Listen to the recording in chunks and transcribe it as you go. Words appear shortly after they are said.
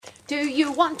Do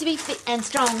you want to be fit and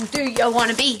strong? Do you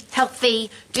want to be healthy?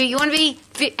 Do you want to be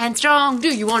fit and strong?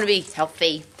 Do you want to be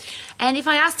healthy? And if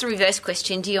I ask the reverse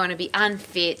question, do you want to be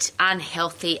unfit,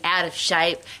 unhealthy, out of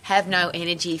shape, have no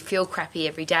energy, feel crappy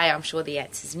every day? I'm sure the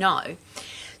answer is no.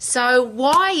 So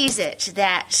why is it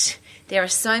that there are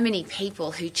so many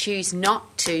people who choose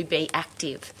not to be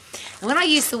active? And when I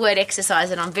use the word exercise,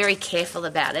 and I'm very careful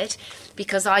about it,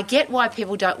 because I get why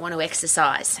people don't want to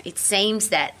exercise. It seems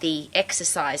that the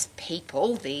exercise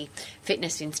people, the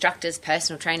fitness instructors,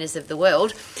 personal trainers of the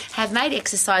world, have made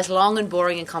exercise long and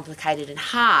boring and complicated and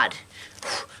hard.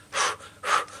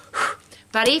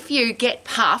 But if you get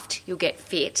puffed, you'll get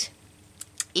fit.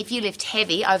 If you lift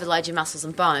heavy, overload your muscles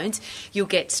and bones, you'll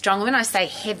get strong. When I say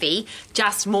heavy,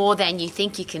 just more than you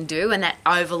think you can do, and that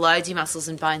overloads your muscles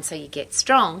and bones so you get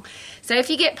strong. So if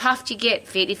you get puffed, you get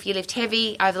fit. If you lift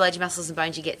heavy, overload your muscles and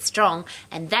bones, you get strong,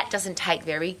 and that doesn't take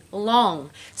very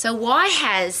long. So why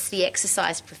has the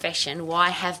exercise profession, why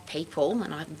have people,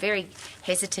 and I'm very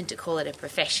hesitant to call it a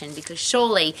profession, because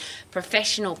surely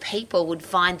professional people would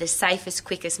find the safest,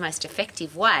 quickest, most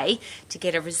effective way to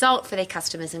get a result for their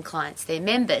customers and clients, their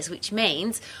members, which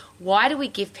means why do we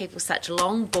give people such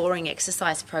long, boring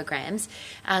exercise programs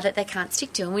that they can't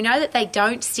stick to? And we know that they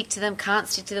don't stick to them, can't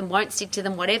stick to them, won't stick to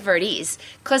them, whatever it is,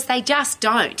 because they just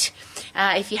don't.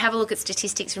 If you have a look at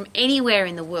statistics from anywhere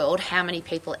in the world, how many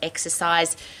people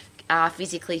exercise, are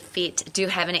physically fit, do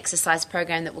have an exercise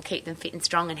program that will keep them fit and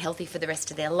strong and healthy for the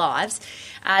rest of their lives,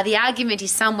 the argument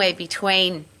is somewhere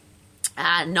between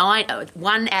 1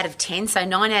 out of 10, so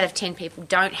 9 out of 10 people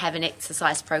don't have an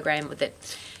exercise program that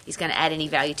is going to add any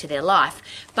value to their life.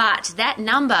 But that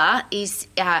number is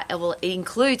it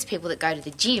includes people that go to the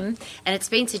gym, and it's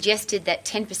been suggested that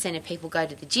 10% of people go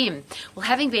to the gym. Well,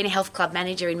 having been a health club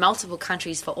manager in multiple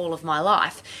countries for all of my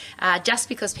life, just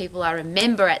because people are a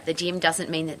member at the gym doesn't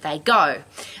mean that they go.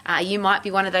 You might be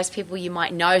one of those people, you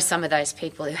might know some of those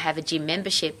people who have a gym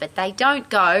membership, but they don't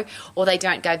go, or they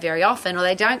don't go very often, or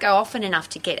they don't go often enough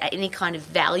to get any kind of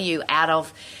value out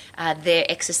of their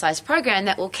exercise program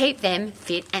that will keep them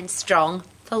fit and strong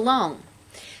for long.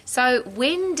 So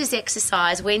when does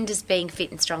being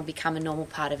fit and strong become a normal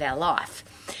part of our life?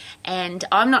 And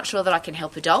I'm not sure that I can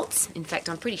help adults. In fact,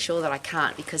 I'm pretty sure that I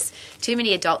can't, because too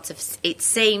many adults, it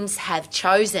seems, have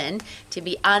chosen to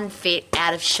be unfit,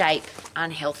 out of shape,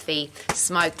 unhealthy,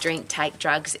 smoke, drink, take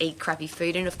drugs, eat crappy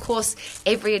food. And of course,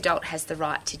 every adult has the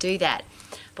right to do that.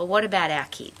 But what about our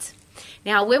kids?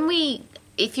 Now,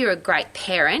 if you're a great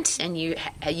parent and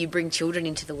you bring children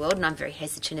into the world, and I'm very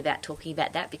hesitant about talking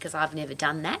about that because I've never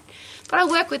done that, but I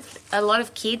work with a lot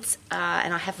of kids,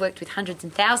 and I have worked with hundreds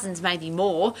and thousands, maybe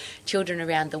more, children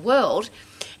around the world,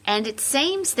 and it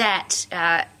seems that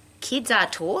kids are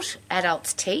taught,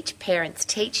 adults teach, parents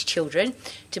teach children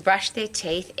to brush their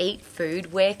teeth, eat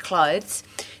food, wear clothes.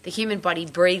 The human body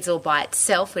breathes all by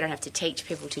itself. We don't have to teach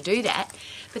people to do that,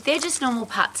 but they're just normal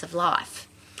parts of life.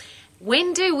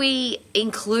 When do we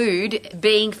include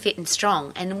being fit and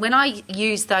strong? And when I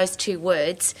use those two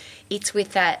words, it's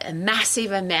with a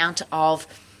massive amount of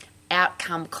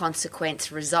outcome,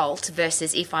 consequence, result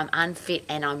versus if I'm unfit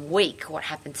and I'm weak, what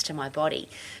happens to my body?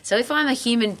 So if I'm a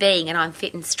human being and I'm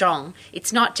fit and strong,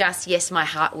 it's not just, yes, my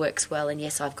heart works well and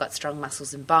yes, I've got strong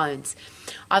muscles and bones.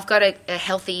 I've got a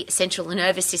healthy central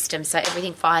nervous system, so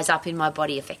everything fires up in my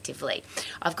body effectively.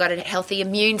 I've got a healthy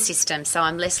immune system, so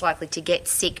I'm less likely to get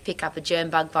sick, pick up a germ,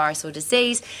 bug, virus or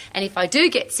disease. And if I do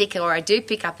get sick or I do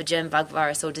pick up a germ, bug,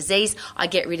 virus or disease, I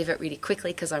get rid of it really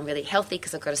quickly because I'm really healthy,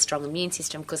 because I've got a strong immune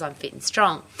system, because I'm fit and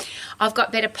strong. I've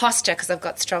got better posture because I've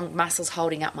got strong muscles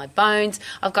holding up my bones.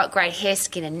 I've got great hair,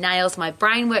 skin and nails. My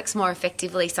brain works more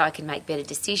effectively so I can make better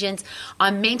decisions.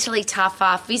 I'm mentally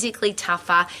tougher, physically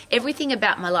tougher. Everything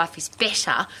about my life is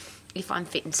better if I'm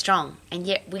fit and strong. And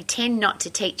yet we tend not to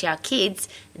teach our kids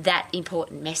that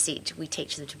important message. We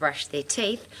teach them to brush their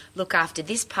teeth, look after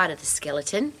this part of the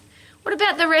skeleton. What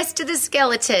about the rest of the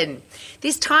skeleton?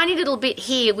 This tiny little bit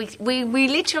here, we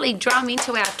literally drum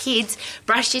into our kids,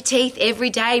 brush your teeth every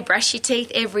day, brush your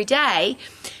teeth every day.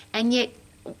 And yet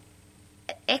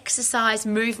exercise,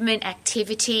 movement,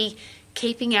 activity,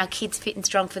 keeping our kids fit and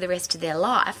strong for the rest of their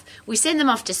life, we send them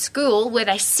off to school where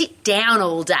they sit down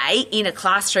all day in a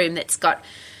classroom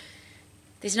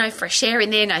there's no fresh air in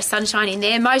there, no sunshine in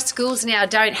there. Most schools now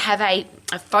don't have a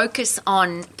focus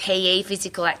on PE,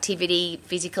 physical activity,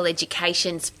 physical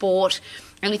education, sport.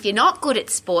 And if you're not good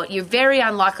at sport, you're very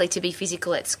unlikely to be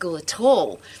physical at school at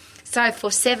all. So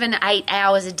for 7-8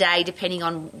 hours a day, depending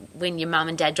on when your mum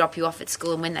and dad drop you off at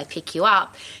school and when they pick you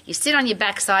up, you sit on your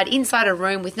backside inside a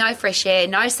room with no fresh air,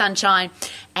 no sunshine,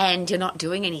 and you're not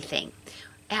doing anything.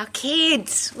 Our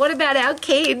kids, what about our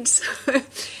kids?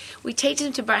 We teach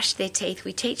them to brush their teeth.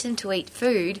 We teach them to eat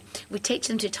food. We teach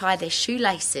them to tie their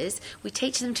shoelaces. We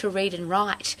teach them to read and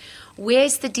write.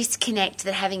 Where's the disconnect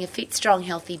that having a fit, strong,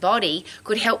 healthy body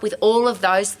could help with all of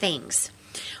those things?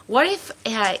 What if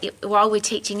while we're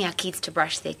teaching our kids to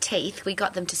brush their teeth, we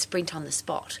got them to sprint on the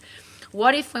spot?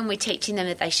 What if when we're teaching them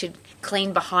that they should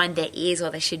clean behind their ears or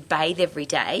they should bathe every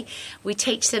day, we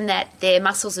teach them that their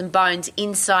muscles and bones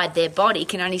inside their body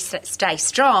can only stay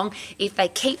strong if they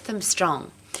keep them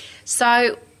strong?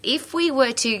 So if we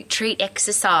were to treat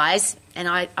exercise, and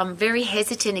I'm very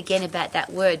hesitant again about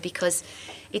that word because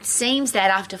it seems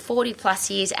that after 40 plus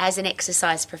years as an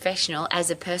exercise professional, as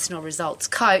a personal results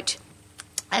coach,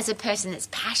 as a person that's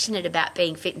passionate about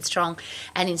being fit and strong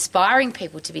and inspiring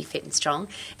people to be fit and strong,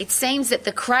 it seems that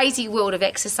the crazy world of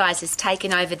exercise has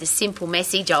taken over the simple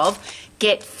message of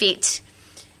get fit,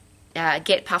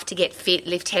 get puffed to get fit,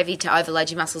 lift heavy to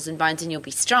overload your muscles and bones and you'll be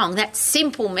strong. That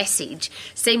simple message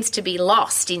seems to be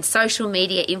lost in social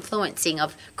media influencing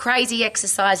of crazy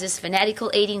exercises,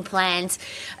 fanatical eating plans,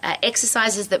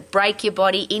 exercises that break your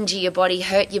body, injure your body,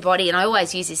 hurt your body. And I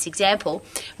always use this example.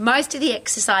 Most of the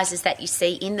exercises that you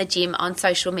see in the gym, on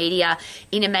social media,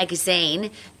 in a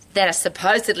magazine, that are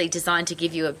supposedly designed to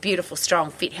give you a beautiful, strong,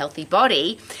 fit, healthy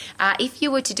body, if you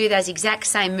were to do those exact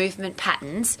same movement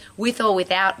patterns with or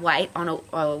without weight on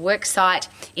a work site,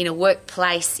 in a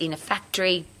workplace, in a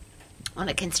factory, on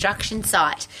a construction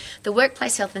site, the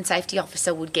workplace health and safety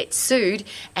officer would get sued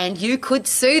and you could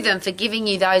sue them for giving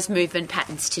you those movement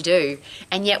patterns to do.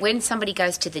 And yet when somebody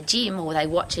goes to the gym or they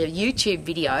watch a YouTube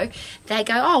video, they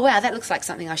go, oh, wow, that looks like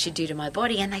something I should do to my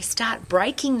body. And they start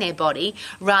breaking their body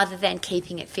rather than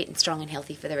keeping it fit and strong and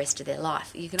healthy for the rest of their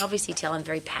life. You can obviously tell I'm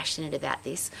very passionate about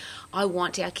this. I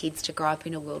want our kids to grow up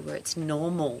in a world where it's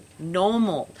normal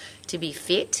to be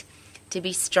fit, to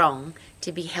be strong,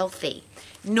 to be healthy.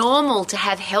 Normal to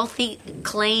have healthy,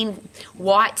 clean,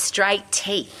 white, straight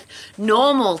teeth.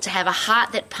 Normal to have a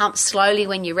heart that pumps slowly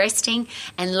when you're resting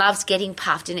and loves getting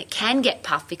puffed. And it can get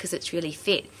puffed because it's really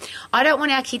fit. I don't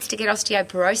want our kids to get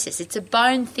osteoporosis. It's a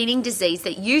bone thinning disease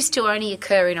that used to only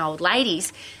occur in old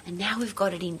ladies. And now we've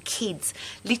got it in kids.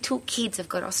 Little kids have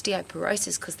got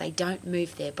osteoporosis because they don't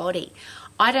move their body.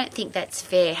 I don't think that's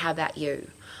fair. How about you?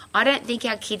 I don't think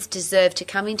our kids deserve to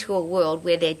come into a world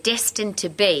where they're destined to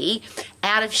be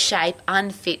out of shape,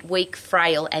 unfit, weak,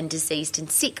 frail and diseased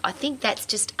and sick. I think that's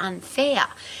just unfair.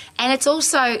 And it's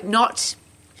also not,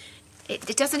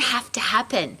 it doesn't have to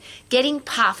happen. Getting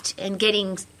puffed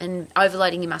and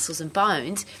overloading your muscles and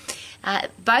bones,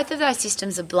 both of those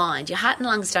systems are blind. Your heart and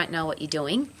lungs don't know what you're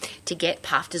doing to get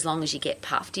puffed as long as you get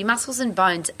puffed. Your muscles and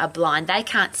bones are blind. They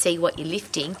can't see what you're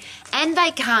lifting and they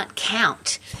can't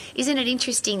count. Isn't it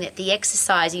interesting that the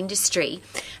exercise industry,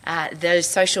 those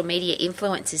social media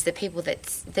influencers, the people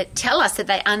that tell us that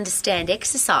they understand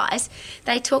exercise,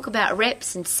 they talk about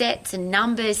reps and sets and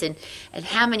numbers and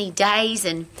how many days,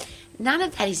 and none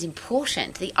of that is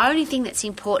important. The only thing that's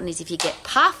important is if you get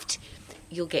puffed,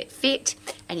 you'll get fit,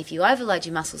 and if you overload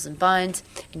your muscles and bones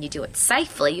and you do it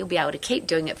safely, you'll be able to keep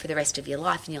doing it for the rest of your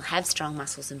life and you'll have strong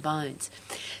muscles and bones.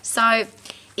 So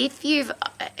if you've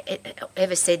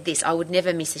ever said this, I would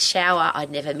never miss a shower, I'd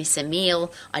never miss a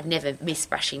meal, I'd never miss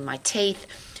brushing my teeth,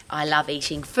 I love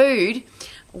eating food,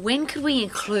 when could we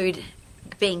include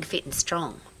being fit and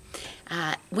strong?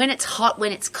 When it's hot,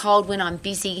 when it's cold, when I'm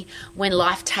busy, when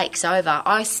life takes over,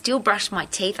 I still brush my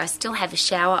teeth, I still have a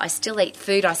shower, I still eat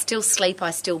food, I still sleep,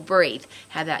 I still breathe.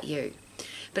 How about you?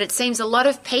 But it seems a lot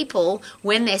of people,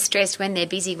 when they're stressed, when they're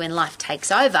busy, when life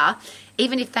takes over,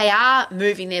 even if they are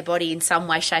moving their body in some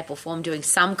way, shape or form, doing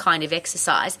some kind of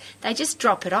exercise, they just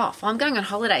drop it off. I'm going on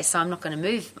holiday, so I'm not going to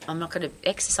move. I'm not going to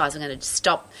exercise. I'm going to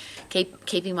stop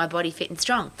keeping my body fit and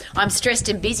strong. I'm stressed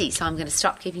and busy, so I'm going to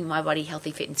stop keeping my body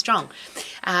healthy, fit and strong.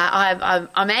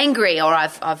 I'm angry, or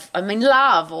I'm in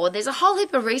love, or there's a whole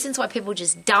heap of reasons why people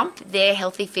just dump their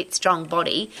healthy, fit, strong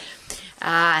body,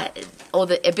 or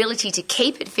the ability to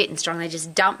keep it fit and strong. They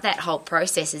just dump that whole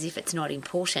process as if it's not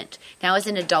important. Now, as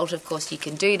an adult, of course, you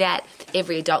can do that.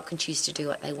 Every adult can choose to do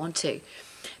what they want to.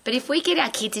 But if we get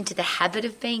our kids into the habit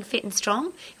of being fit and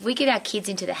strong, if we get our kids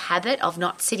into the habit of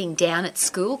not sitting down at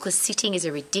school, because sitting is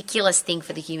a ridiculous thing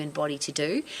for the human body to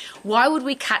do, why would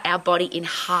we cut our body in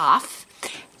half,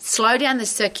 slow down the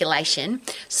circulation,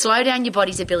 slow down your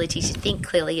body's ability to think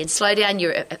clearly, and slow down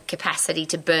your capacity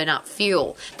to burn up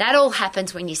fuel? That all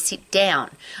happens when you sit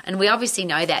down. And we obviously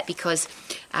know that because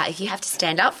If you have to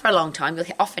stand up for a long time, you'll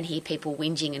often hear people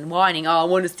whinging and whining, oh, I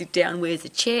want to sit down, where's a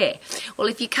chair? Well,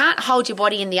 if you can't hold your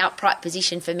body in the upright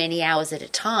position for many hours at a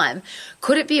time,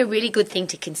 could it be a really good thing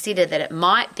to consider that it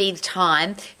might be the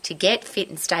time to get fit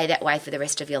and stay that way for the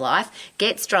rest of your life,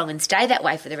 get strong and stay that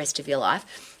way for the rest of your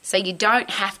life, so you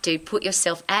don't have to put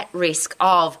yourself at risk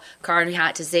of coronary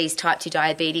heart disease, type 2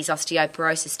 diabetes,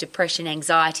 osteoporosis, depression,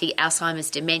 anxiety, Alzheimer's,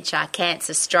 dementia,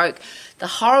 cancer, stroke, the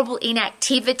horrible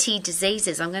inactivity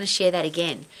diseases. I'm going to share that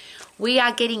again. We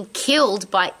are getting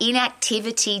killed by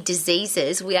inactivity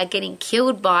diseases. We are getting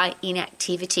killed by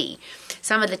inactivity.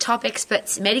 Some of the top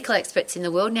experts, medical experts in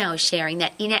the world now are sharing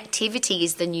that inactivity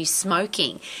is the new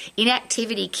smoking.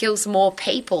 Inactivity kills more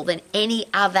people than any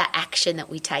other action that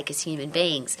we take as human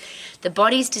beings. The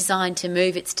body's designed to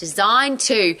move. It's designed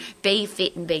to be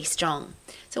fit and be strong.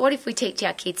 So what if we teach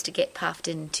our kids to get puffed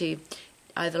and to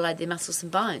overload their muscles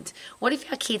and bones? What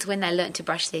if our kids, when they learnt to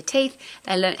brush their teeth,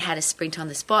 they learnt how to sprint on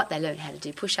the spot, they learnt how to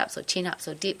do push-ups or chin-ups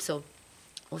or dips or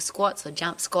squats or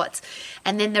jump squats.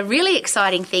 And then the really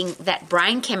exciting thing, that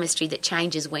brain chemistry that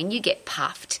changes when you get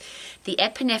puffed, the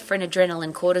epinephrine,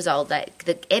 adrenaline, cortisol,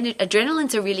 the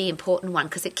adrenaline's a really important one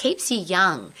because it keeps you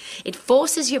young. It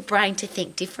forces your brain to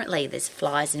think differently. There's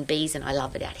flies and bees, and I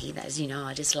love it out here. As you know,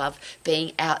 I just love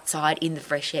being outside in the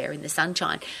fresh air, in the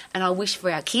sunshine. And I wish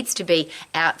for our kids to be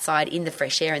outside in the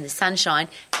fresh air, in the sunshine,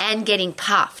 and getting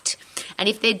puffed. And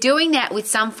if they're doing that with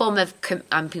some form of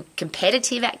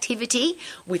competitive activity,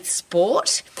 with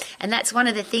sport, and that's one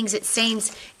of the things it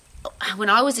seems when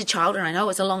I was a child, and I know it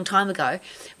was a long time ago,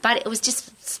 but it was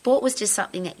just, sport was just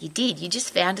something that you did. You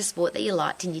just found a sport that you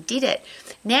liked and you did it.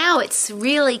 Now it's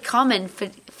really common for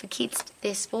kids,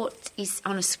 their sport is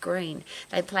on a screen.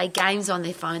 They play games on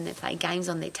their phone, they play games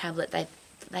on their tablet,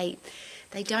 they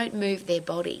don't move their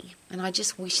body. And I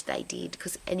just wish they did,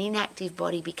 because an inactive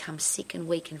body becomes sick and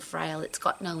weak and frail. It's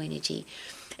got no energy.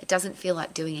 It doesn't feel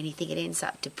like doing anything. It ends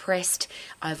up depressed,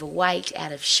 overweight,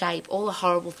 out of shape, all the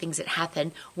horrible things that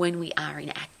happen when we are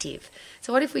inactive.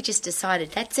 So what if we just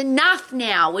decided that's enough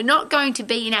now? We're not going to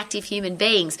be inactive human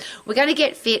beings. We're going to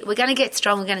get fit. We're going to get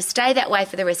strong. We're going to stay that way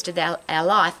for the rest of our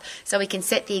life, so we can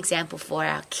set the example for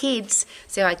our kids,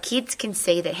 so our kids can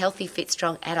see that healthy, fit,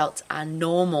 strong adults are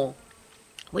normal.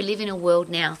 We live in a world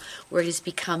now where it has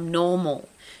become normal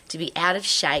to be out of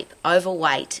shape,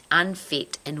 overweight,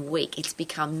 unfit and weak. It's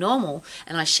become normal,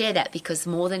 and I share that because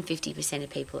more than 50% of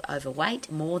people are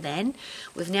overweight, more than.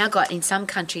 We've now got, in some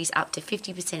countries, up to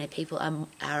 50% of people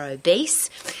are obese.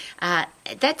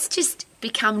 That's just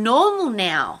become normal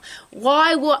now.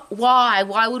 Why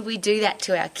would we do that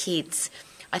to our kids?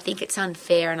 I think it's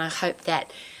unfair, and I hope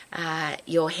that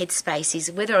your headspace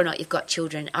is, whether or not you've got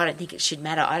children, I don't think it should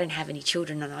matter. I don't have any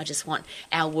children, and I just want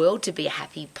our world to be a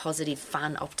happy, positive,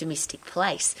 fun, optimistic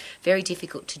place. Very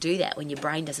difficult to do that when your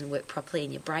brain doesn't work properly,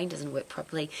 and your brain doesn't work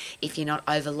properly if you're not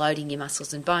overloading your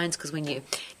muscles and bones, because when you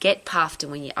get puffed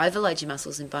and when you overload your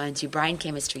muscles and bones, your brain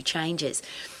chemistry changes.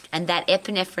 And that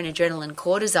epinephrine, adrenaline,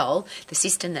 cortisol, the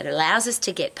system that allows us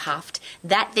to get puffed,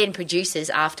 that then produces,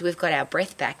 after we've got our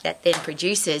breath back, that then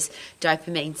produces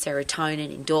dopamine,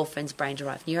 serotonin, endorphins,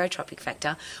 brain-derived neurotropic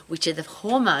factor, which are the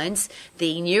hormones,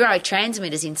 the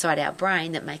neurotransmitters inside our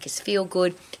brain that make us feel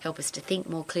good, help us to think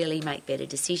more clearly, make better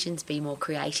decisions, be more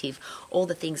creative, all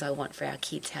the things I want for our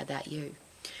kids. How about you?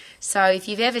 So if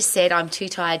you've ever said, I'm too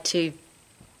tired to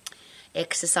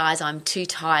exercise, I'm too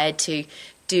tired to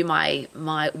do my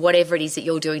whatever it is that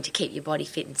you're doing to keep your body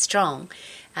fit and strong,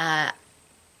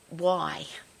 why?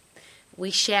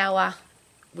 We shower,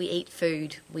 we eat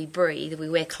food, we breathe, we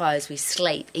wear clothes, we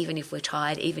sleep, even if we're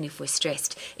tired, even if we're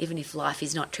stressed, even if life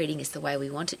is not treating us the way we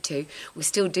want it to, we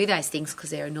still do those things because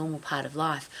they're a normal part of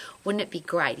life. Wouldn't it be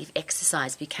great if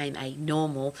exercise became a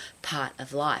normal part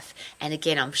of life? And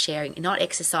again, I'm sharing not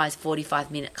exercise,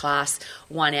 45-minute class,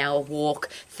 1 hour walk,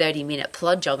 30-minute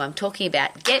plod jog. I'm talking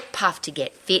about get puffed to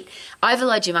get fit,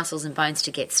 overload your muscles and bones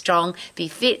to get strong, be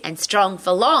fit and strong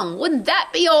for long. Wouldn't that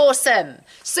be awesome?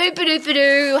 Super duper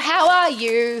doo, how are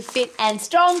you? Fit and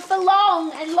strong for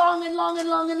long and long and long and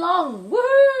long and long.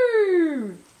 Woohoo!